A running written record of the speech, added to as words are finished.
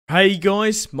Hey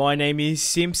guys, my name is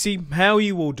Simpzy. How are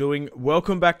you all doing?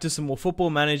 Welcome back to some more Football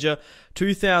Manager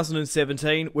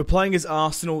 2017. We're playing as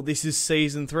Arsenal. This is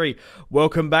Season 3.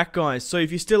 Welcome back, guys. So if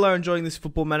you still are enjoying this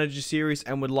Football Manager series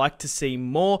and would like to see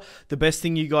more, the best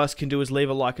thing you guys can do is leave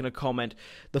a like and a comment.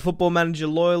 The Football Manager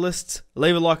loyalists,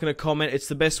 leave a like and a comment. It's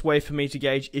the best way for me to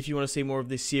gauge if you want to see more of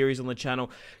this series on the channel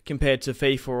compared to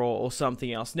FIFA or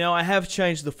something else. Now, I have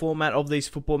changed the format of these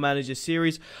Football Manager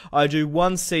series. I do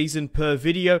one season per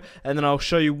video, and then I'll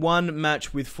show you one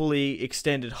match with fully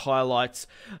extended highlights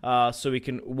so we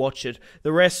can watch it.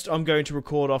 The rest I'm going to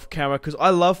record off camera because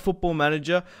I love Football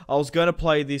Manager. I was going to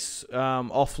play this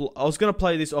off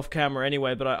camera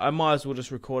anyway, but I might as well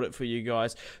just record it for you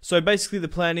guys. So basically the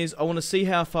plan is I want to see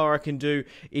how far I can do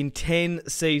in 10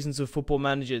 seasons of Football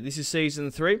Manager. This is Season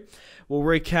 3. We'll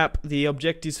recap the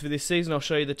objectives for this season. I'll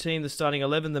show you the team, the starting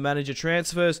 11, the manager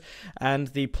transfers, and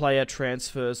the player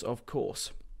transfers, of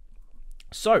course.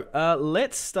 So,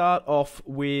 let's start off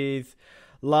with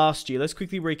last year. Let's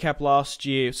quickly recap last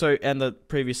year and the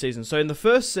previous season. So in the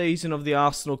first season of the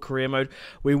Arsenal career mode,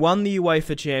 we won the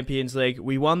UEFA Champions League,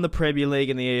 we won the Premier League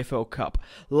and the EFL Cup.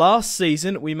 Last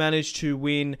season, we managed to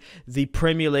win the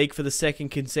Premier League for the second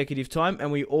consecutive time,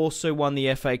 and we also won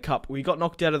the FA Cup. We got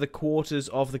knocked out of the quarters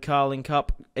of the Carling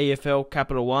Cup, EFL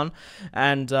Capital One,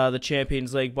 and the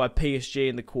Champions League by PSG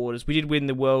in the quarters. We did win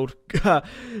the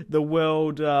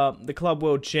Club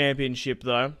World Championship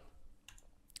though,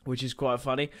 which is quite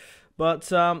funny.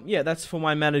 But, yeah, that's for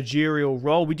my managerial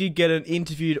role. We did get an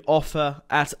interviewed offer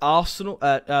at Barcelona,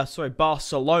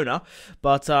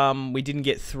 but we didn't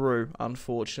get through,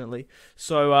 unfortunately.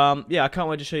 So, yeah, I can't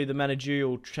wait to show you the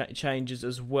managerial changes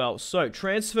as well. So,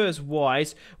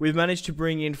 transfers-wise, we've managed to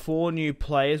bring in 4 new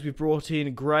players. We brought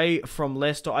in Gray from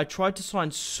Leicester. I tried to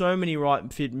sign so many right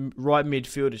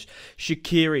midfielders.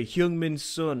 Shaqiri, Heung-min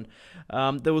Son.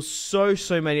 There was so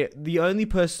many. The only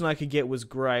person I could get was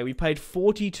Gray. We paid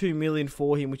 42 million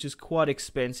for him, which is quite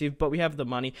expensive, but we have the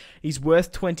money. He's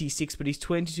worth 26, but he's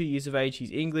 22 years of age.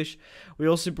 He's English. We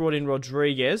also brought in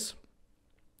Rodriguez,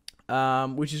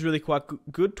 which is really quite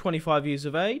good, 25 years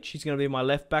of age. He's going to be my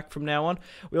left back from now on.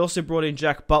 We also brought in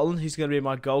Jack Butland. He's going to be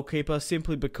my goalkeeper,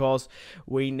 simply because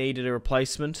we needed a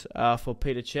replacement for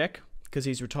Peter Cech, because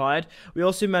he's retired. We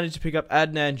also managed to pick up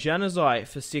Adnan Januzaj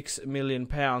for £6 million,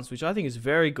 which I think is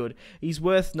very good. He's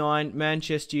worth 9.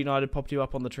 Manchester United popped him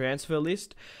up on the transfer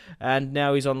list, and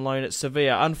now he's on loan at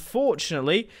Sevilla.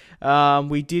 Unfortunately,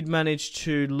 we did manage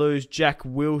to lose Jack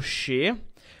Wilshere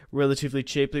relatively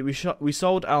cheaply. We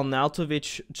sold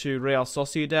Arnautovic to Real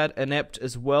Sociedad, Inept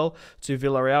as well to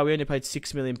Villarreal. We only paid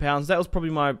 £6 million. That was probably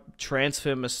my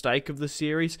transfer mistake of the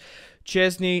series.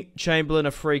 Chesney, Chamberlain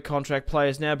are free contract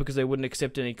players now because they wouldn't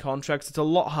accept any contracts. It's a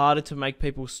lot harder to make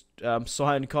people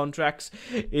sign contracts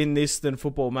in this than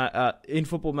Football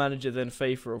Manager than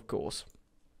FIFA, of course.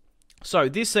 So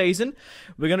this season,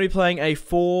 we're going to be playing a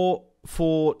 4-4-2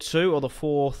 or the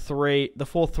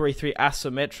 4-3-3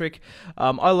 asymmetric.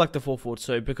 I like the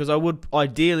 4-4-2 because I would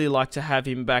ideally like to have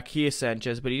him back here,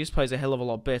 Sanchez, but he just plays a hell of a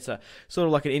lot better. Sort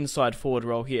of like an inside forward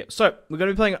role here. So we're going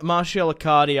to be playing Martial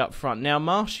Icardi up front. Now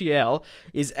Martial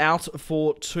is out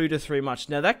for 2 to 3 months.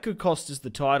 Now that could cost us the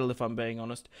title if I'm being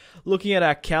honest. Looking at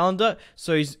our calendar,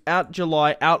 so he's out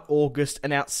July, out August,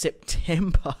 and out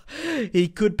September. He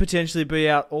could potentially be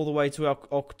out all the way to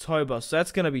October, so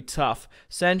that's going to be tough.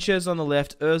 Sanchez on the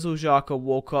left, Ozil, Xhaka,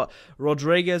 Walcott,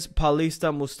 Rodriguez,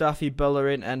 Paulista, Mustafi,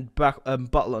 Bellerin, and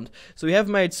Butland. So we have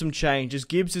made some changes.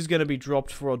 Gibbs is going to be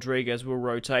dropped for Rodriguez. We'll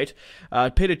rotate.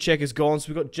 Peter Cech is gone, so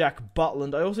we've got Jack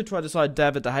Butland. I also tried to side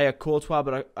David De Gea, Courtois,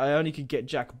 but I only could get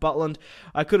Jack Butland.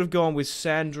 I could have gone with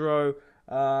Sandro.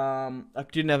 I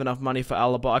didn't have enough money for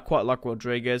Alaba. I quite like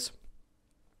Rodriguez.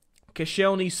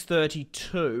 Koscielny's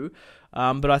 32,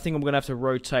 but I think I'm going to have to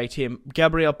rotate him.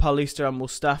 Gabriel, Paulista, and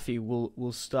Mustafi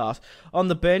will start. On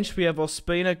the bench, we have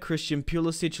Ospina, Christian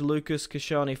Pulisic, Lucas,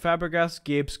 Koscielny, Fabregas,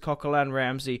 Gibbs, Coquelin,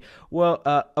 Ramsey,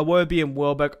 Iwobi, and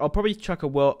Welbeck. I'll probably chuck a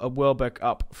Welbeck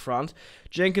up front.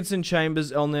 Jenkinson,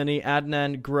 Chambers, Elneny,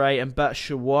 Adnan, Gray, and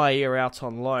Batshuayi are out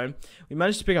on loan. We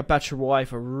managed to pick up Batshuayi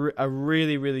for a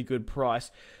really good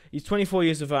price. He's 24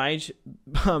 years of age.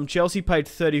 Chelsea paid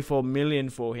 34 million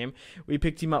for him. We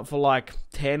picked him up for like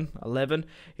 10, 11.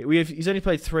 He's only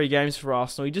played 3 games for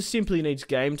Arsenal. He just simply needs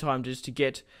game time just to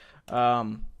get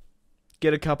a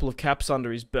couple of caps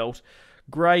under his belt.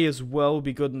 Gray as well will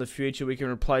be good in the future. We can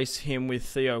replace him with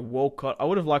Theo Walcott. I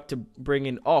would have liked to bring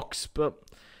in Ox, but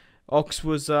Ox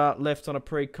was left on a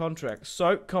pre-contract.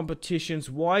 So,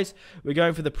 competitions-wise, we're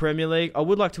going for the Premier League. I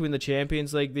would like to win the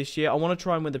Champions League this year. I want to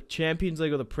try and win the Champions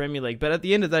League or the Premier League. But at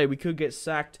the end of the day, we could get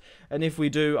sacked. And if we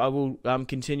do, I will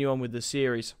continue on with the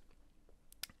series.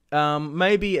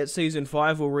 Maybe at season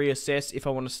 5 we'll reassess if I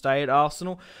want to stay at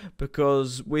Arsenal,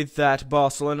 because with that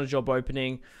Barcelona job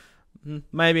opening,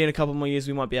 maybe in a couple more years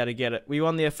we might be able to get it. We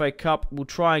won the FA Cup. We'll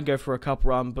try and go for a cup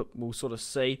run, but we'll sort of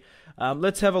see.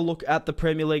 Let's have a look at the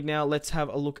Premier League now. Let's have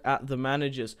a look at the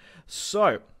managers.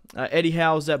 So, Eddie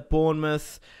Howe's at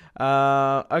Bournemouth.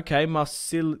 Okay,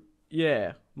 Marsilli,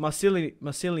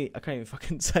 I can't even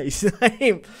fucking say his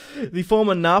name. The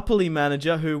former Napoli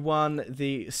manager who won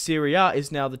the Serie A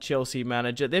is now the Chelsea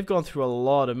manager. They've gone through a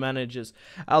lot of managers.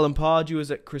 Alan Pardew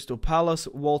is at Crystal Palace.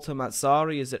 Walter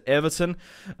Mazzari is at Everton.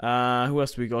 Who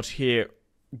else do we got here?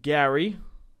 Gary.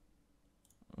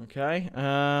 Okay.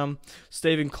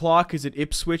 Stephen Clark is at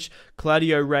Ipswich.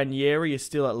 Claudio Ranieri is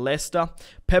still at Leicester.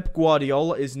 Pep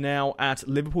Guardiola is now at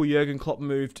Liverpool. Jurgen Klopp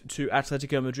moved to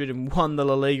Atletico Madrid and won the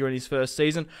La Liga in his first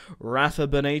season. Rafa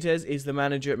Benitez is the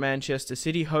manager at Manchester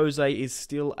City. Jose is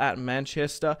still at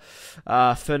Manchester.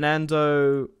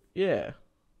 Fernando,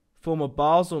 former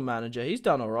Basel manager. He's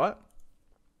done all right.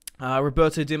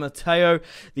 Roberto Di Matteo,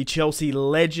 the Chelsea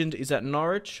legend, is at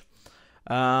Norwich.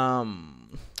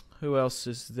 Who else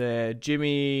is there?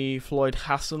 Jimmy Floyd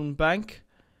Hasselbank.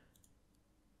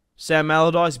 Sam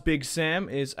Allardyce, Big Sam,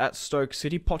 is at Stoke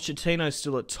City. Pochettino is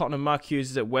still at Tottenham. Mark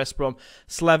Hughes is at West Brom.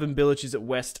 Slaven Bilic is at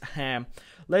West Ham.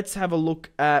 Let's have a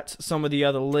look at some of the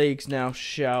other leagues now,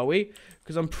 shall we?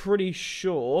 Because I'm pretty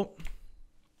sure...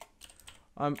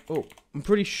 who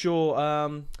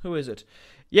is it?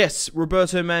 Yes,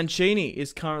 Roberto Mancini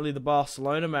is currently the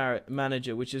Barcelona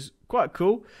manager, which is quite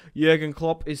cool. Jurgen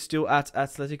Klopp is still at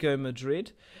Atletico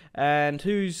Madrid. And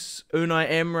who's Unai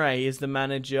Emery is the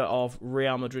manager of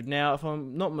Real Madrid. Now, if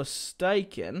I'm not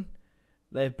mistaken,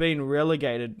 they've been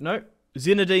relegated. No,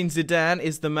 Zinedine Zidane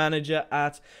is the manager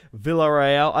at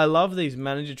Villarreal. I love these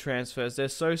manager transfers. They're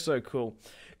so cool,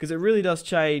 because it really does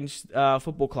change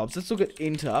football clubs. Let's look at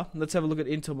Inter. Let's have a look at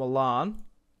Inter Milan.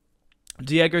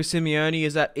 Diego Simeone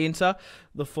is at Inter,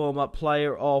 the former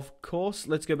player, of course.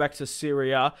 Let's go back to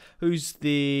Serie A. Who's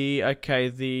the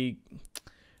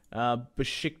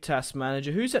Besiktas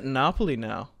manager? Who's at Napoli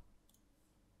now?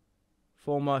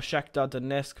 Former Shakhtar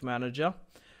Donetsk manager.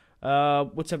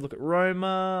 Let's have a look at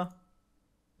Roma.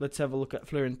 Let's have a look at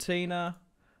Fiorentina.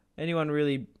 Anyone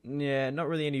really? Yeah, not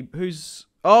really any. Who's...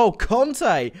 Oh,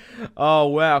 Conte! Oh,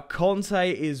 wow.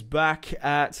 Conte is back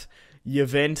at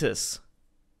Juventus.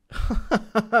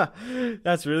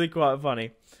 That's really quite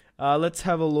funny. Let's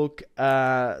have a look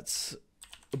at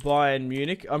Bayern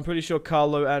Munich. I'm pretty sure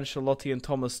Carlo Ancelotti and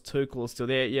Thomas Tuchel are still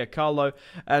there. Yeah, Carlo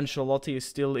Ancelotti is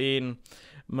still in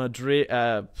Madrid.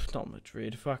 Not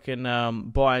Madrid. Fucking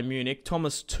Bayern Munich.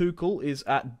 Thomas Tuchel is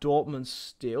at Dortmund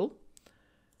still.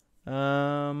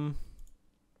 Yeah,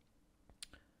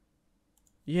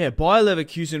 Bayer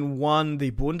Leverkusen won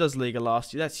the Bundesliga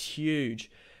last year. That's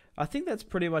huge. I think that's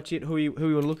pretty much it. Who we want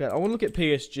to look at? I want to look at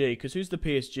PSG, because who's the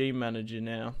PSG manager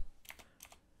now?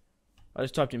 I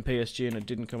just typed in PSG and it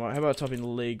didn't come up. How about I type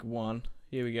in League One?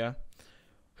 Here we go.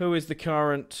 Who is the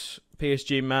current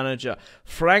PSG manager?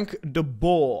 Frank de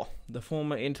Boer, the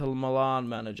former Inter Milan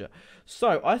manager.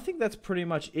 So I think that's pretty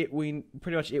much it. We need to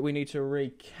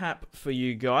recap for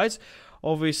you guys.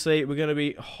 Obviously, we're going to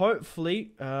be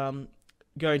hopefully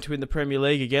going to win the Premier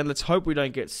League again. Let's hope we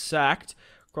don't get sacked.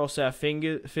 Cross our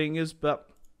fingers, but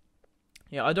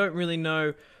yeah, I don't really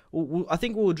know. I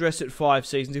think we'll address it 5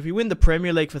 seasons. If we win the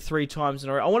Premier League for 3 times in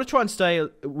a row, I want to try and stay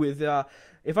with.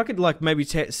 If I could maybe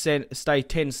stay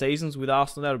 10 seasons with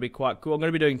Arsenal, that would be quite cool. I'm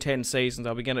going to be doing 10 seasons.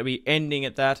 I'll be going to be ending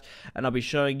at that, and I'll be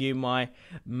showing you my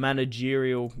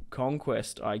managerial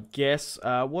conquest, I guess.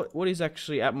 What is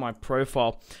actually at my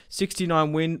profile?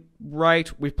 69 win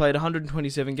rate. We've played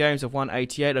 127 games. I've won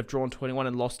 88. I've drawn 21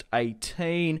 and lost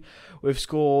 18. We've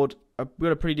scored. We've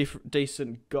got a pretty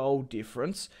decent goal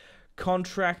difference.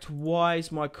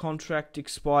 Contract-wise, my contract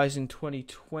expires in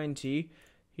 2020.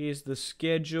 Here's the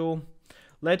schedule.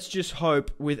 Let's just hope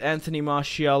with Anthony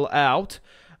Martial out,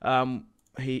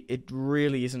 it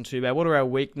really isn't too bad. What are our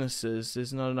weaknesses?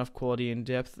 There's not enough quality and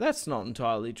depth. That's not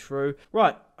entirely true.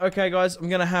 Right, okay, guys, I'm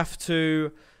going to have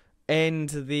to end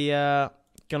the...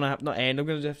 I'm going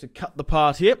to have to cut the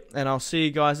part here, and I'll see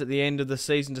you guys at the end of the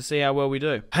season to see how well we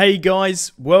do. Hey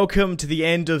guys, welcome to the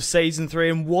end of Season 3,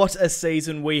 and what a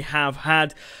season we have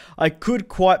had. I could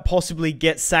quite possibly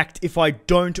get sacked if I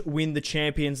don't win the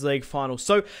Champions League final.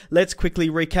 So let's quickly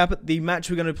recap it. The match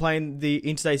we're going to play in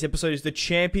today's episode is the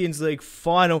Champions League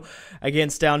final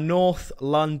against our North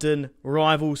London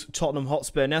rivals, Tottenham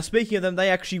Hotspur. Now, speaking of them, they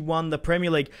actually won the Premier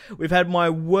League. We've had my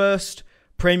worst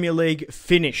Premier League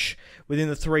finish within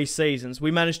the 3 seasons. We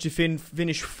managed to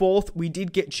finish 4th. We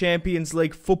did get Champions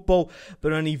League football,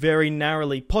 but only very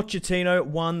narrowly. Pochettino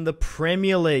won the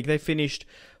Premier League. They finished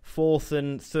 4th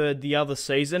and 3rd the other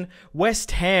season.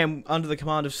 West Ham, under the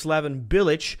command of Slaven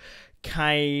Bilic,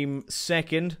 came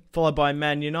 2nd, followed by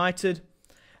Man United.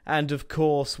 And, of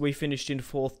course, we finished in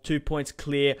 4th, 2 points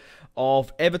clear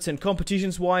of Everton.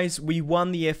 Competitions-wise, we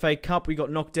won the FA Cup. We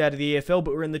got knocked out of the EFL,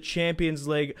 but we're in the Champions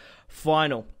League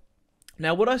final.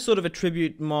 Now, what I sort of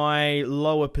attribute my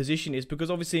lower position is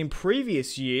because, obviously, in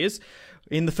previous years,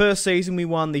 in the first season, we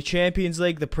won the Champions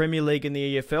League, the Premier League, and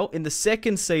the EFL. In the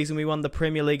second season, we won the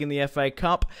Premier League and the FA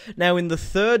Cup. Now, in the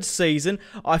third season,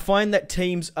 I find that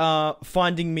teams are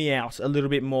finding me out a little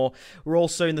bit more. We're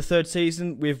also in the third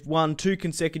season. We've won 2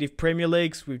 consecutive Premier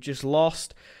Leagues. We've just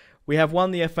lost. We have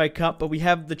won the FA Cup, but we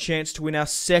have the chance to win our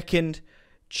second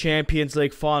Champions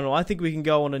League final. I think we can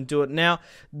go on and do it. Now,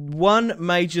 one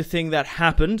major thing that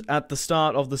happened at the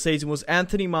start of the season was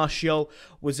Anthony Martial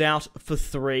was out for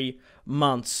 3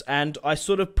 months, and I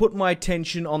sort of put my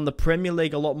attention on the Premier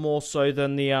League a lot more so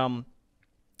than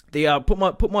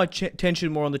put my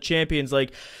attention more on the Champions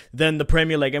League than the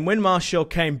Premier League. And when Martial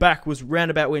came back was round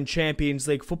about when Champions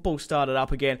League football started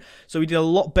up again. So we did a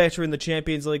lot better in the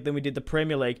Champions League than we did the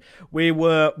Premier League. We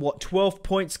were, 12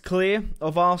 points clear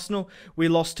of Arsenal. We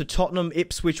lost to Tottenham,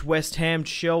 Ipswich, West Ham,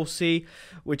 Chelsea,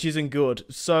 which isn't good.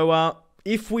 So,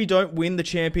 if we don't win the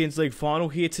Champions League final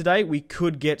here today, we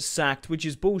could get sacked, which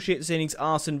is bullshit since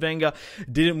Arsene Wenger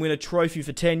didn't win a trophy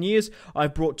for 10 years.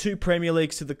 I've brought 2 Premier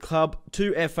Leagues to the club,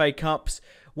 2 FA Cups,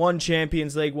 1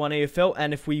 Champions League, 1 EFL,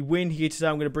 and if we win here today,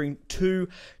 I'm going to bring 2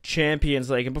 Champions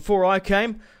League. And before I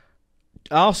came,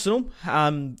 Arsenal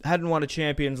hadn't won a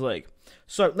Champions League.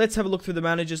 So let's have a look through the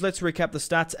managers. Let's recap the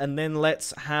stats, and then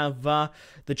let's have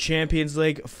the Champions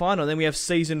League final. Then we have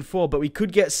Season 4, but we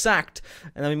could get sacked,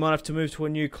 and then we might have to move to a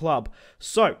new club.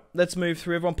 So let's move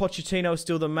through everyone. Pochettino is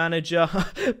still the manager.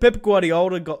 Pep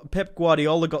Guardiola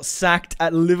got sacked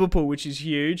at Liverpool, which is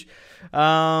huge.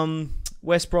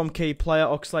 West Brom key player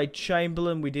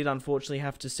Oxlade-Chamberlain. We did unfortunately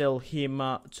have to sell him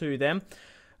to them.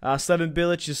 Slaven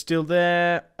Bilic is still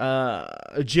there.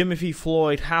 Jimothy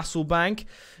Floyd Hasselbank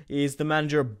is the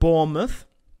manager of Bournemouth.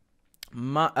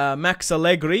 Max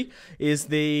Allegri is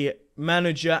the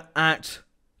manager at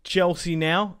Chelsea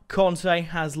now. Conte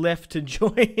has left to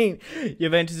join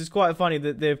Juventus. It's quite funny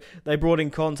that they brought in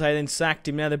Conte, then sacked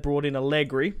him. Now they brought in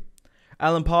Allegri.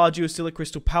 Alan Pardew is still at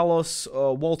Crystal Palace.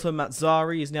 Walter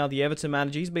Mazzari is now the Everton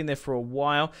manager. He's been there for a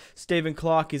while. Stephen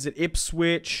Clark is at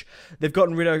Ipswich. They've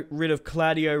gotten rid of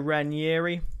Claudio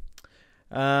Ranieri.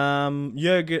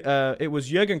 It was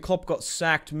Jurgen Klopp got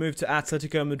sacked, moved to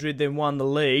Atletico Madrid, then won the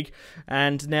league,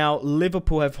 and now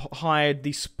Liverpool have hired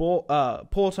the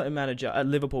Porto manager at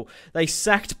Liverpool. They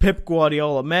sacked Pep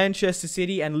Guardiola. Manchester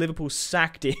City and Liverpool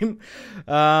sacked him.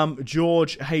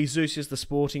 George Jesus is the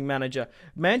sporting manager.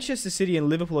 Manchester City and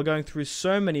Liverpool are going through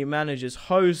so many managers.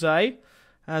 Jose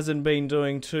hasn't been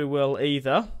doing too well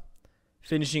either,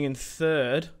 finishing in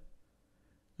 3rd.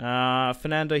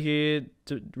 Fernando here,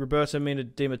 Roberto Mina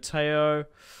Di Matteo,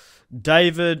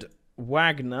 David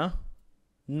Wagner,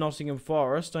 Nottingham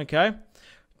Forest, okay.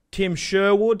 Tim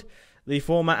Sherwood, the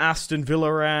former Aston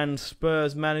Villa and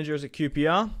Spurs manager, is at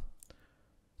QPR.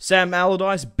 Sam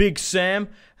Allardyce, Big Sam,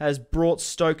 has brought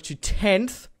Stoke to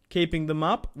 10th, keeping them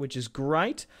up, which is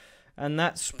great. And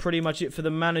that's pretty much it for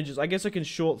the managers. I guess I can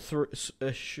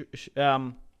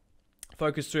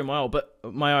focus through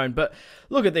my own. But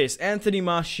look at this. Anthony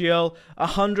Martial,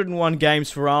 101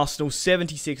 games for Arsenal,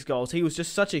 76 goals. He was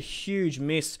just such a huge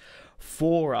miss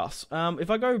for us. If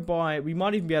I go by, we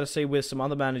might even be able to see where some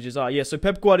other managers are. Yeah, so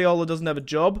Pep Guardiola doesn't have a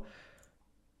job.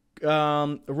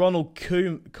 Ronald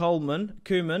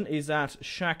Koeman is at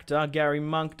Shakhtar. Gary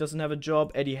Monk doesn't have a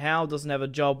job. Eddie Howe doesn't have a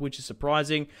job, which is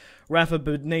surprising. Rafa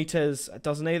Benitez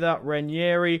doesn't either.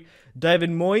 Ranieri.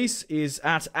 David Moyes is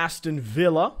at Aston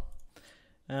Villa.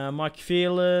 Mike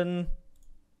Phelan,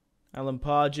 Alan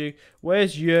Pardew.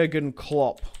 Where's Jurgen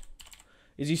Klopp?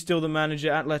 Is he still the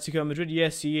manager at Atletico Madrid?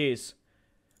 Yes, he is.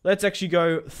 Let's actually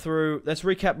go through. Let's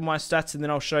recap my stats, and then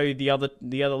I'll show you the other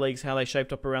leagues, how they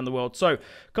shaped up around the world. So,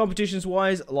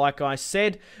 competitions-wise, like I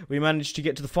said, we managed to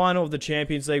get to the final of the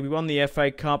Champions League. We won the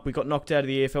FA Cup. We got knocked out of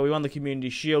the EFL. We won the Community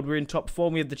Shield. We're in top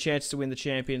 4. We had the chance to win the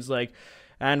Champions League.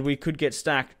 And we could get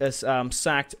sacked.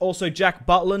 Also, Jack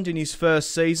Butland in his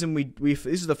first season. This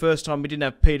is the first time we didn't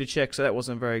have Peter Cech, so that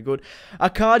wasn't very good.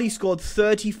 Icardi scored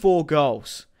 34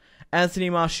 goals. Anthony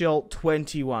Martial,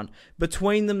 21.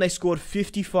 Between them, they scored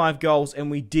 55 goals, and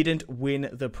we didn't win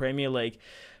the Premier League.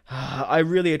 I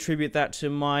really attribute that to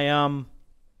my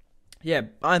yeah,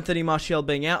 Anthony Martial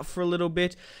being out for a little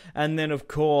bit, and then of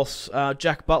course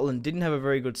Jack Butland didn't have a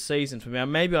very good season for me.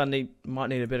 Maybe I might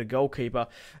need a better goalkeeper.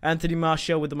 Anthony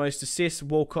Martial with the most assists,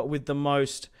 Walcott with the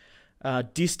most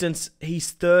distance.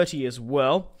 He's 30 as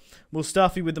well.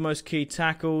 Mustafi with the most key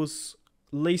tackles.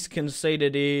 Least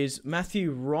conceded is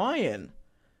Matthew Ryan,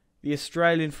 the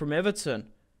Australian from Everton.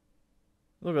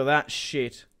 Look at that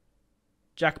shit.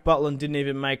 Jack Butland didn't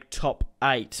even make top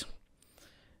 8.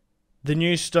 The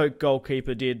new Stoke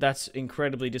goalkeeper did. That's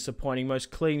incredibly disappointing. Most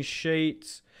clean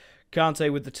sheets.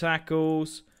 Kante with the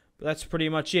tackles. But that's pretty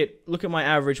much it. Look at my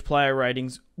average player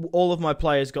ratings. All of my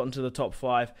players got into the top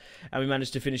 5. And we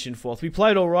managed to finish in 4th. We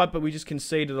played alright, but we just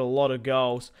conceded a lot of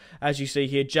goals. As you see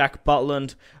here, Jack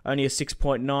Butland, only a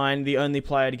 6.9. The only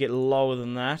player to get lower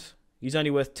than that. He's only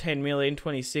worth 10 million,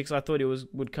 26. I thought he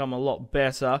would come a lot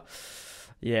better.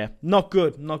 Yeah, not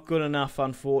good. Not good enough,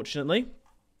 unfortunately.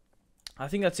 I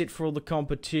think that's it for all the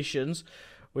competitions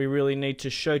we really need to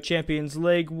show. Champions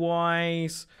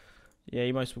League-wise, yeah,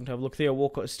 you most want to have a look there.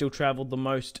 Walcott has still travelled the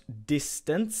most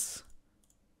distance.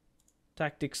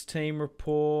 Tactics team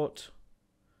report.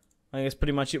 I think that's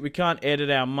pretty much it. We can't edit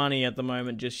our money at the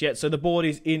moment just yet. So the board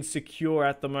is insecure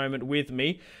at the moment with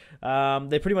me.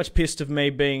 They're pretty much pissed of me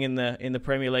being in the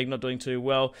Premier League, not doing too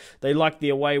well. They like the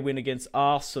away win against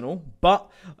Arsenal,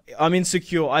 but I'm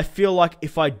insecure. I feel like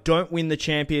if I don't win the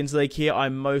Champions League here, I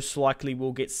most likely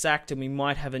will get sacked, and we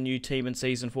might have a new team in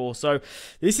Season 4. So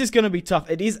this is going to be tough.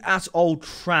 It is at Old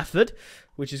Trafford,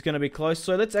 which is going to be close.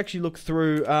 So let's actually look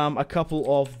through a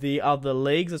couple of the other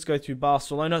leagues. Let's go through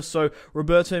Barcelona. So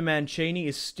Roberto Mancini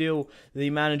is still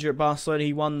the manager at Barcelona.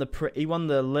 He won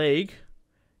the league.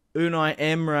 Unai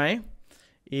Emery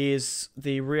is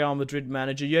the Real Madrid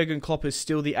manager. Jurgen Klopp is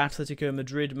still the Atletico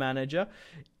Madrid manager.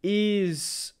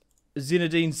 Is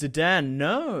Zinedine Zidane?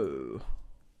 No.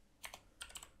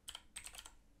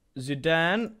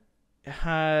 Zidane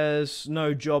has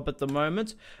no job at the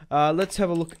moment. Let's have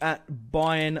a look at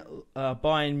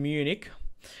Bayern Munich.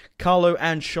 Carlo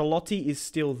Ancelotti is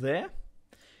still there.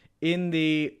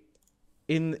 Okay,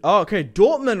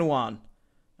 Dortmund won.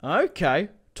 Okay,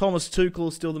 Thomas Tuchel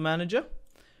is still the manager.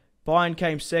 Bayern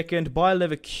came second. Bayer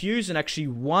Leverkusen actually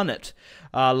won it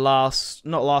not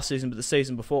last season, but the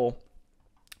season before.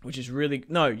 Which is really...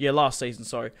 No, yeah, last season,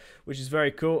 sorry. Which is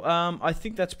very cool. I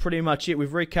think that's pretty much it.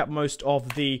 We've recapped most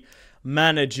of the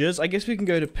managers. I guess we can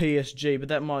go to PSG, but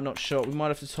that might not show up. We might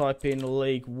have to type in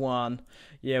League 1.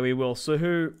 Yeah, we will. So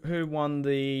who won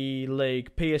the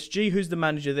league? PSG. Who's the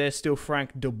manager there? Still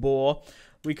Frank de Boer.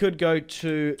 We could go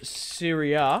to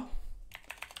Syria.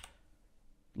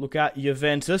 Look at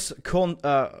Juventus.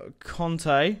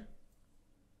 Conte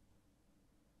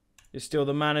is still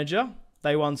the manager.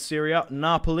 They won Syria.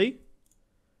 Napoli.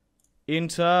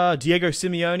 Inter. Diego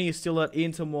Simeone is still at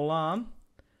Inter Milan.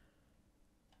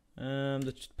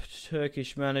 The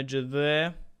Turkish manager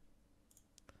there.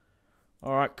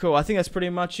 Alright, cool. I think that's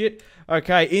pretty much it.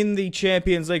 Okay, in the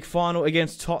Champions League final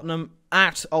against Tottenham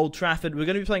at Old Trafford, we're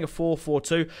going to be playing a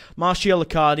 4-4-2. Martial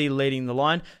Icardi leading the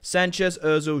line. Sanchez,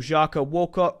 Ozil, Xhaka,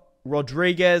 Walcott,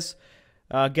 Rodriguez,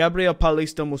 Gabriel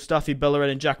Paulista, Mustafi,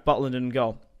 Bellerin, and Jack Butland in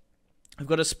goal. We've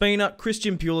got Ospina,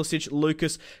 Christian Pulisic,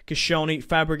 Lucas, Koscielny,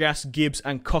 Fabregas, Gibbs,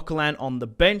 and Coquelin on the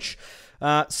bench.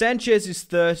 Sanchez is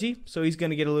 30, so he's going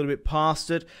to get a little bit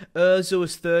past it. Ozil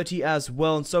is 30 as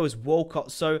well, and so is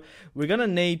Walcott. So we're going to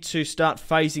need to start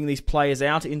phasing these players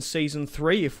out in Season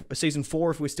 4,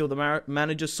 if we're still the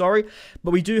manager, sorry.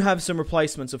 But we do have some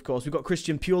replacements, of course. We've got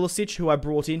Christian Pulisic, who I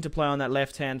brought in to play on that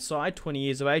left-hand side, 20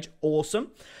 years of age.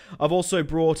 Awesome. I've also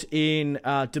brought in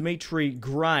Dimitri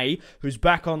Gray, who's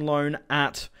back on loan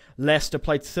at Leicester,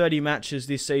 played 30 matches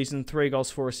this season, 3 goals,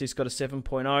 4 assists, got a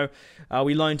 7.0.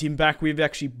 We loaned him back. We've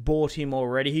actually bought him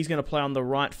already. He's going to play on the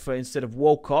right instead of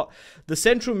Walcott. The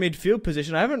central midfield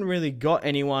position, I haven't really got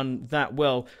anyone that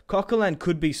well. Coquelin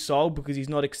could be sold because he's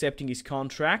not accepting his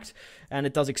contract, and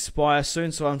it does expire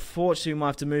soon, so unfortunately we might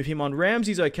have to move him on.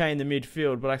 Ramsey's okay in the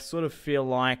midfield, but I sort of feel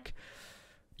like,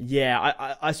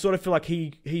 yeah, I sort of feel like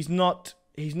he's not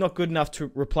good enough to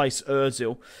replace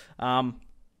Ozil.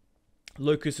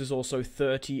 Lucas is also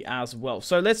 30 as well.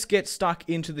 So let's get stuck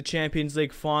into the Champions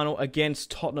League final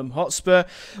against Tottenham Hotspur.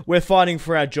 We're fighting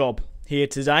for our job here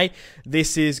today.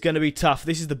 This is going to be tough.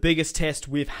 This is the biggest test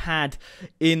we've had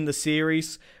in the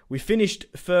series. We finished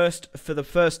first for the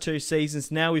first 2 seasons.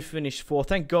 Now we've finished 4th.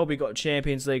 Thank God we got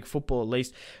Champions League football at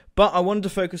least. But I wanted to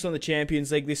focus on the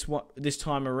Champions League this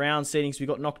time around, seeing we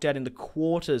got knocked out in the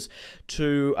quarters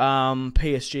to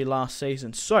PSG last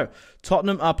season. So,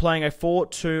 Tottenham are playing a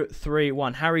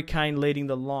 4-2-3-1. Harry Kane leading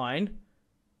the line.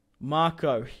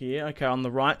 Marco here, okay, on the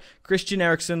right. Christian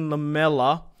Eriksen,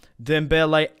 Lamela,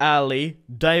 Dembele, Ali,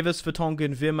 Davis,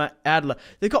 Vertonghen, Wimmer, Adler.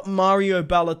 They've got Mario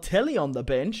Balotelli on the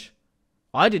bench.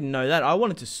 I didn't know that. I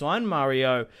wanted to sign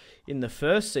Mario in the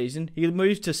first season. He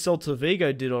moved to Celta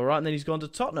Vigo, did all right, and then he's gone to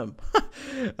Tottenham.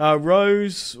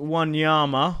 Rose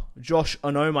Wanyama, Josh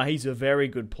Onoma, he's a very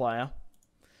good player.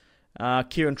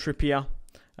 Kieran Trippier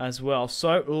as well.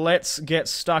 So let's get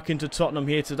stuck into Tottenham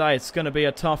here today. It's going to be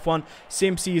a tough one.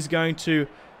 Simpzy is going to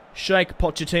shake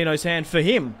Pochettino's hand for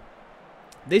him.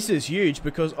 This is huge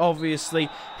because obviously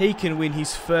he can win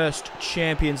his first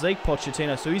Champions League,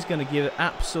 Pochettino, so he's going to give it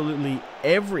absolutely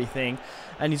everything,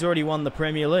 and he's already won the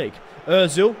Premier League.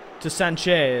 Ozil to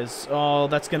Sanchez. Oh,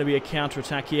 that's going to be a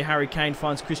counter-attack here. Harry Kane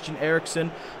finds Christian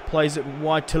Eriksen, plays it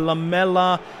wide to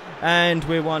Lamela, and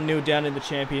we're 1-0 down in the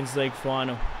Champions League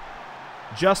final.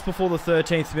 Just before the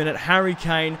 13th minute, Harry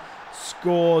Kane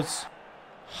scores.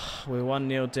 We're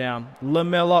 1-0 down.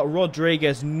 Lamela,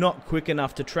 Rodriguez not quick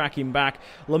enough to track him back.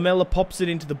 Lamela pops it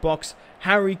into the box.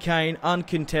 Harry Kane,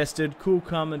 uncontested, cool,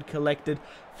 calm and collected,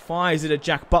 fires it at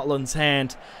Jack Butland's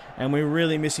hand. And we're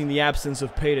really missing the absence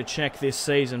of Peter Cech this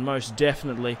season, most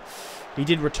definitely. He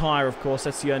did retire, of course.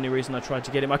 That's the only reason I tried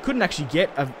to get him. I couldn't actually get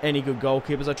any good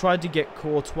goalkeepers. I tried to get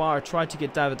Courtois. I tried to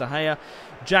get David De Gea.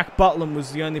 Jack Butland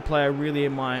was the only player really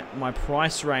in my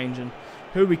price range, and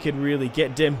who we could really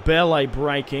get. Dembele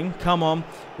breaking. Come on.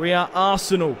 We are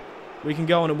Arsenal. We can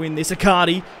go on and win this.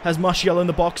 Icardi has Martial in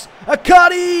the box.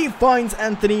 Icardi finds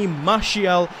Anthony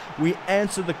Martial. We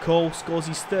answer the call. Scores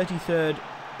his 33rd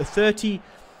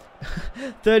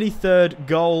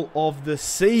goal of the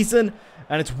season.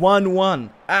 And it's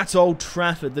 1-1 at Old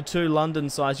Trafford, the two London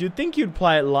sides. You'd think you'd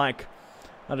play it like,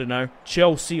 I don't know,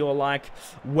 Chelsea or like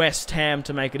West Ham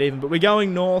to make it even. But we're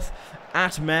going north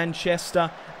at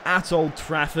Manchester, at Old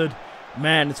Trafford.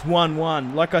 Man, it's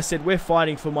 1-1. Like I said, we're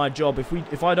fighting for my job.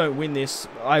 If I don't win this,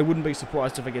 I wouldn't be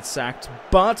surprised if I get sacked.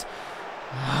 But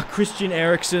Christian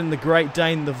Eriksen, the Great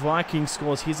Dane, the Viking,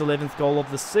 scores his 11th goal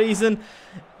of the season.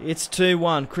 It's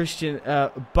 2-1. Christian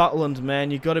Butland,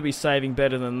 man, you've got to be saving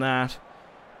better than that.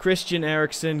 Christian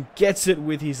Eriksen gets it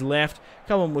with his left.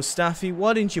 Come on, Mustafi,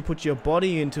 why didn't you put your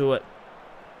body into it?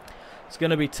 It's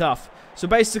going to be tough. So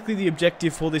basically the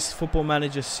objective for this Football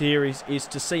Manager series is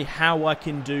to see how I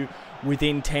can do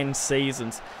within 10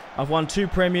 seasons. I've won 2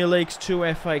 Premier Leagues,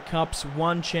 2 FA Cups,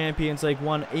 1 Champions League,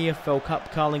 1 EFL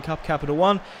Cup, Carling Cup, Capital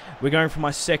One. We're going for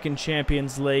my second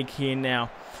Champions League here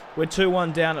now. We're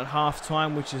 2-1 down at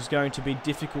half-time, which is going to be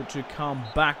difficult to come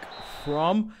back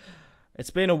from. It's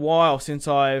been a while since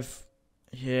I've,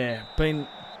 been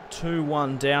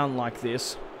 2-1 down like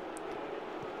this.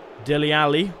 Dele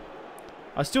Alli.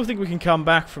 I still think we can come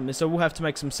back from this, so we'll have to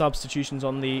make some substitutions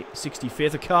on the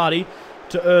 65th. Icardi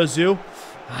to Ozil.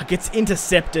 Gets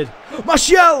intercepted.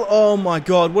 Martial! Oh my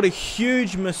god, what a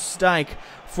huge mistake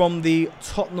from the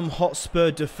Tottenham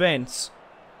Hotspur defence.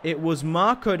 It was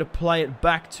Marco to play it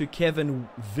back to Kevin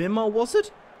Wimmer, was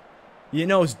it? You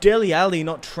know, it's Dele Alli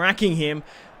not tracking him.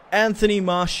 Anthony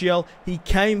Martial, he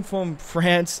came from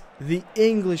France. The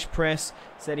English press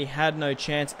said he had no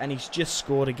chance, and he's just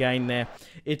scored again there.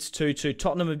 It's 2-2.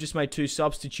 Tottenham have just made 2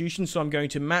 substitutions, so I'm going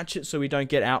to match it so we don't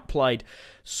get outplayed.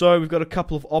 So we've got a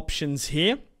couple of options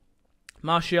here.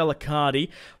 Martial, Icardi.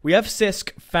 We have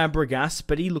Cesc Fabregas,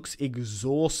 but he looks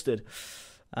exhausted.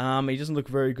 He doesn't look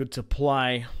very good to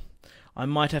play. I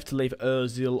might have to leave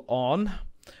Ozil on.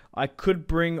 I could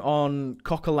bring on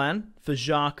Coquelin for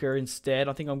Xhaka instead.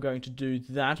 I think I'm going to do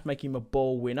that, make him a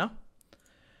ball winner.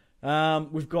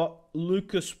 We've got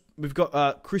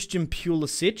Christian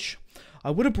Pulisic. I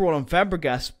would have brought on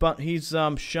Fabregas, but his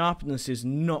sharpness is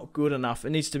not good enough. It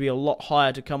needs to be a lot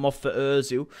higher to come off for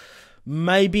Ozil.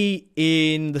 Maybe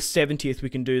in the 70th we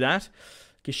can do that.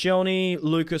 Koscielny,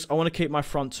 Lucas. I want to keep my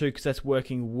front two because that's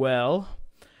working well.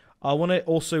 I want to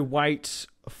also wait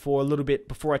for a little bit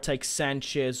before I take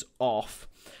Sanchez off.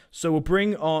 So we'll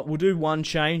do one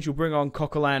change. We'll bring on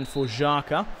Coquelin for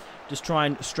Xhaka. Just try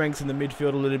and strengthen the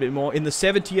midfield a little bit more. In the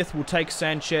 70th, we'll take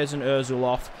Sanchez and Ozil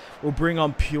off. We'll bring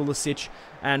on Pulisic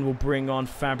and we'll bring on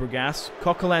Fabregas.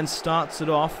 Coquelin starts it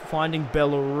off, finding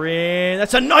Bellerin.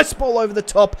 That's a nice ball over the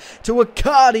top to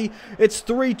Icardi. It's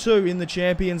 3-2 in the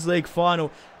Champions League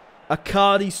final.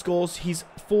 Icardi scores his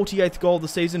 48th goal of the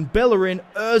season. Bellerin,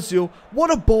 Ozil,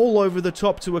 what a ball over the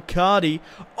top to Icardi.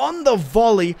 On the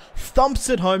volley, thumps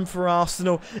it home for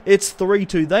Arsenal. It's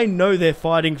 3-2. They know they're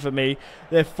fighting for me.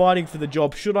 They're fighting for the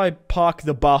job. Should I park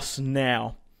the bus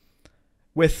now?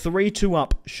 We're 3-2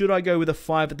 up. Should I go with a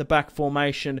 5 at the back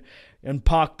formation and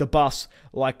park the bus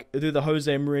like do the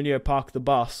Jose Mourinho park the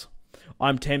bus?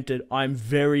 I'm tempted. I'm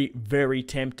very, very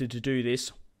tempted to do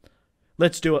this.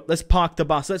 Let's do it. Let's park the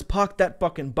bus. Let's park that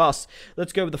fucking bus.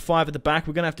 Let's go with the 5 at the back.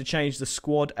 We're going to have to change the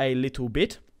squad a little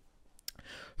bit.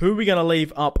 Who are we going to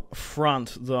leave up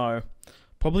front, though?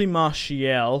 Probably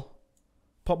Martial.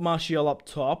 Pop Martial up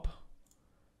top.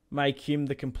 Make him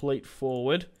the complete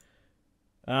forward.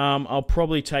 I'll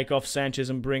probably take off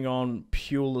Sanchez and bring on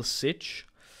Pulisic.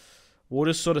 We'll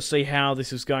just sort of see how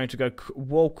this is going to go.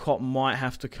 Walcott might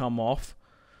have to come off.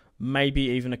 Maybe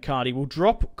even Icardi. We'll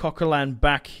drop Coquelin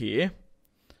back here.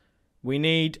 We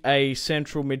need a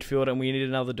central midfielder and we need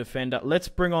another defender. Let's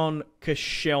bring on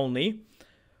Koscielny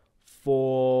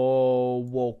for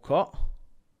Walcott.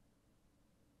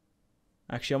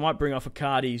 Actually, I might bring off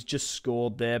Icardi. He's just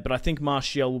scored there. But I think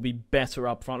Martial will be better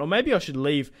up front. Or maybe I should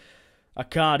leave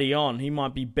Icardi on. He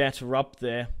might be better up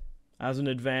there as an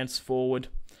advanced forward.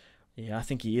 Yeah, I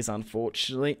think he is,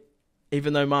 unfortunately.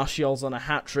 Even though Martial's on a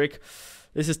hat-trick.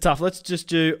 This is tough. Let's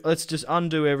just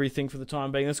undo everything for the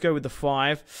time being. Let's go with the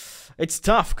 5. It's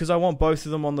tough because I want both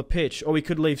of them on the pitch. Or we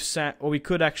could leave we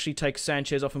could actually take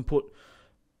Sanchez off and put...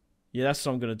 Yeah, that's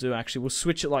what I'm going to do, actually. We'll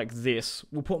switch it like this.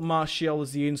 We'll put Martial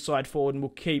as the inside forward and we'll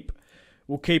keep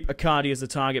Icardi as the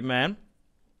target man.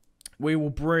 We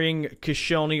will bring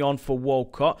Koscielny on for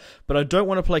Walcott, but I don't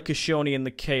want to play Koscielny in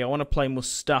the key. I want to play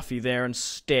Mustafi there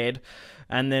instead,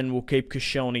 and then we'll keep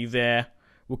Koscielny there.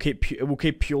 We'll keep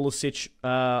Pulisic,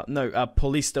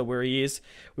 Paulista where he is.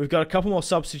 We've got a couple more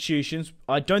substitutions.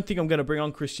 I don't think I'm going to bring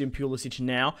on Christian Pulisic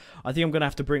now. I think I'm going to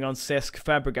have to bring on Cesc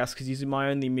Fabregas because he's my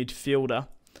only midfielder.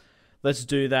 Let's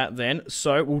do that then.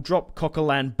 So we'll drop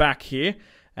Coquelin back here.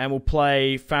 And we'll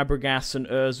play Fabregas and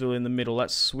Ozil in the middle.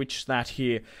 Let's switch that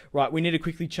here. Right, we need to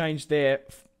quickly change their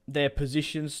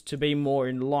positions to be more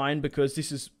in line because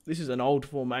this is an old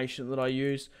formation that I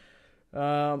use.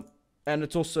 And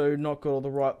it's also not got all the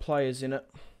right players in it.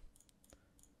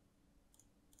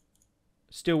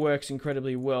 Still works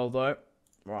incredibly well though.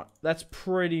 Right, that's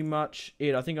pretty much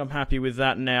it. I think I'm happy with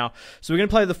that now. So we're going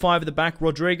to play the 5 at the back.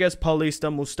 Rodriguez,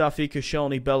 Paulista, Mustafi,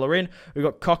 Koscielny, Bellerin. We've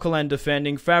got Coquelin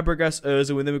defending, Fabregas,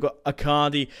 Ozil, and then we've got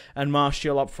Icardi and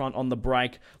Martial up front on the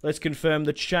break. Let's confirm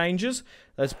the changes.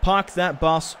 Let's park that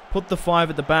bus, put the 5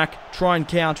 at the back, try and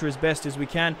counter as best as we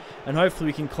can, and hopefully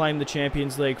we can claim the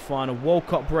Champions League final.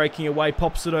 Walcott breaking away,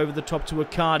 pops it over the top to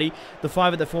Icardi. The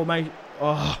 5 at the formation...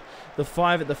 Oh, the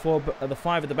 5 at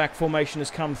the back formation has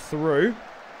come through.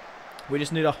 We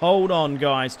just need to hold on,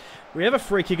 guys. We have a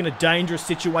free kick in a dangerous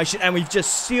situation, and we've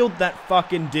just sealed that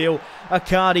fucking deal.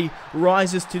 Icardi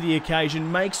rises to the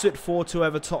occasion, makes it 4-2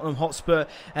 over Tottenham Hotspur,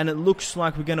 and it looks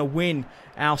like we're going to win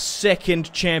our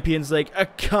second Champions League.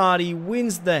 Icardi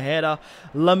wins the header.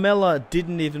 Lamela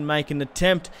didn't even make an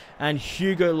attempt, and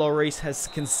Hugo Lloris has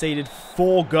conceded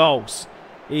 4 goals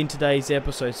in today's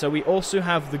episode. So we also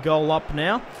have the goal up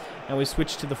now, and we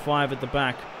switch to the 5 at the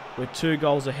back. We're 2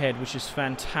 goals ahead, which is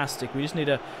fantastic. We just need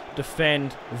to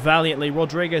defend valiantly.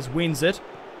 Rodriguez wins it.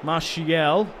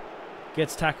 Martial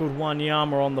gets tackled.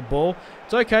 Wanyama on the ball.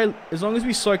 It's okay. As long as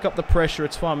we soak up the pressure,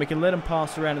 it's fine. We can let him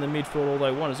pass around in the midfield all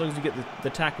they want, as long as we get the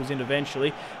tackles in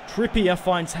eventually. Trippier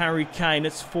finds Harry Kane.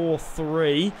 It's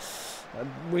 4-3.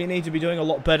 We need to be doing a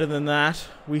lot better than that.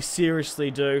 We seriously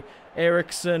do.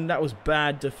 Eriksen, that was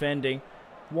bad defending.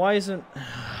 Why isn't...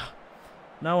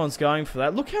 No one's going for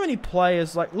that. Look how many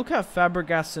players, like, look how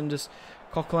Fabregas and just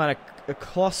Coquelin are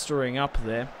clustering up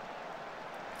there.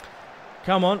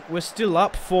 Come on, we're still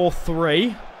up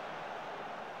 4-3.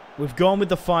 We've gone with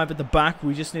the 5 at the back.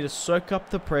 We just need to soak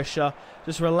up the pressure.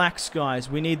 Just relax, guys.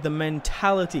 We need the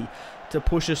mentality to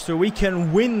push us through. We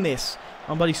can win this.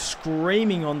 Somebody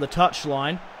screaming on the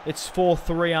touchline. It's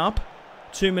 4-3 up.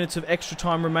 2 minutes of extra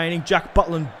time remaining. Jack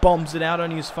Butland bombs it out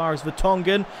only as far as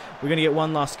Vertonghen. We're going to get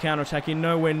one last counter-attack in.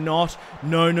 No, we're not.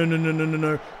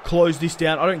 No. Close this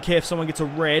down. I don't care if someone gets a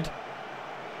red.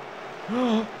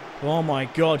 Oh my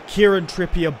god. Kieran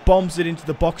Trippier bombs it into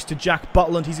the box to Jack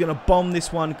Butland. He's going to bomb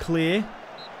this one clear.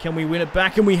 Can we win it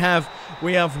back? And we have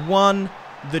won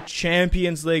the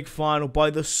Champions League final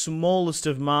by the smallest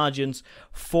of margins.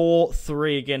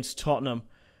 4-3 against Tottenham.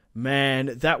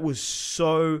 Man, that was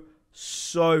so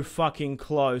fucking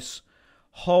close.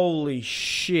 Holy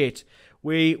shit.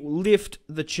 We lift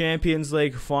the Champions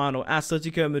League final.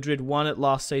 Atletico Madrid won it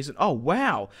last season. Oh,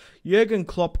 wow. Jurgen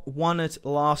Klopp won it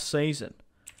last season.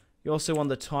 He also won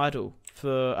the title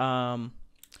for...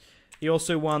 he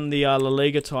also won the La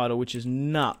Liga title, which is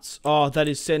nuts. Oh, that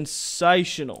is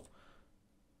sensational.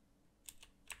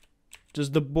 What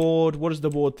does the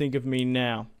board think of me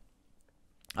now?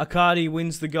 Icardi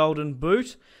wins the Golden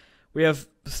Boot. We have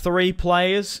 3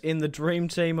 players in the dream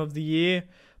team of the year.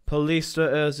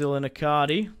 Paulista, Ozil, and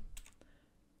Icardi.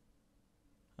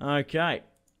 Okay.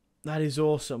 That is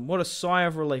awesome. What a sigh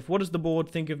of relief. What does the board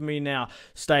think of me now?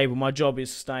 Stable. My job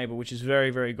is stable, which is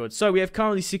very, very good. So we have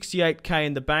currently 68k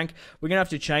in the bank. We're going to have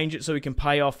to change it so we can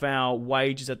pay off our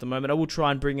wages at the moment. I will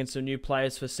try and bring in some new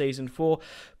players for Season 4.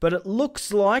 But it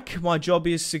looks like my job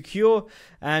is secure.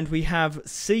 And we have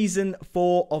Season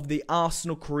 4 of the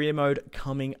Arsenal Career Mode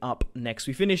coming up next.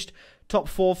 We finished top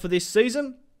 4 for this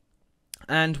season.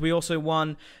 And we also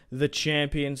won the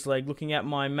Champions League. Looking at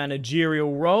my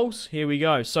managerial roles, here we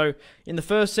go. So in the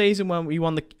first season, when we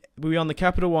won the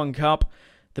Capital One Cup,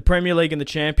 the Premier League and the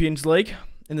Champions League.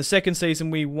 In the second season,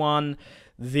 we won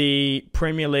the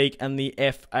Premier League and the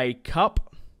FA Cup.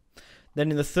 Then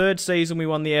in the third season, we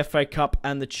won the FA Cup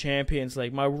and the Champions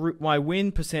League. My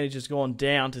win percentage has gone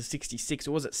down to 66. It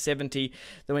was at 70.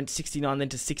 Then went to 69, then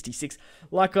to 66.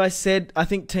 Like I said, I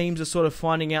think teams are sort of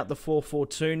finding out the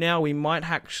 4-4-2 now. We might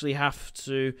actually have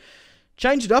to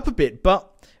change it up a bit,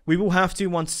 but we will have to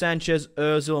once Sanchez,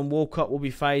 Ozil and Walcott will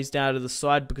be phased out of the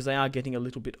side because they are getting a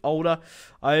little bit older.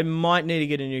 I might need to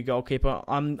get a new goalkeeper.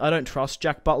 I don't trust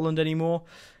Jack Butland anymore.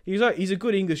 He's a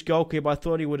good English goalkeeper. I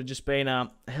thought he would have just been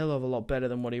a hell of a lot better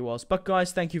than what he was. But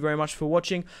guys, thank you very much for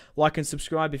watching. Like and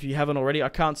subscribe if you haven't already. I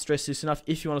can't stress this enough.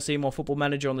 If you want to see more Football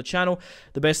Manager on the channel,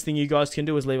 the best thing you guys can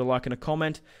do is leave a like and a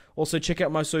comment. Also, check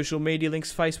out my social media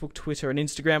links, Facebook, Twitter, and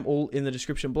Instagram, all in the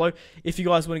description below. If you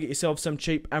guys want to get yourself some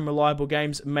cheap and reliable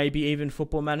games, maybe even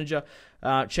Football Manager,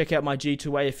 check out my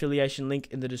G2A affiliation link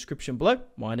in the description below.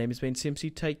 My name has been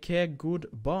Simpzy. Take care.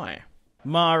 Goodbye.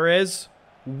 Mahrez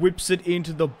whips it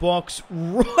into the box.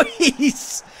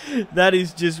 Royce! That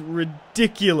is just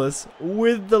ridiculous.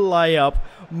 With the layup,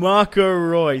 Marco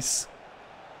Royce.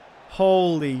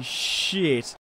 Holy shit.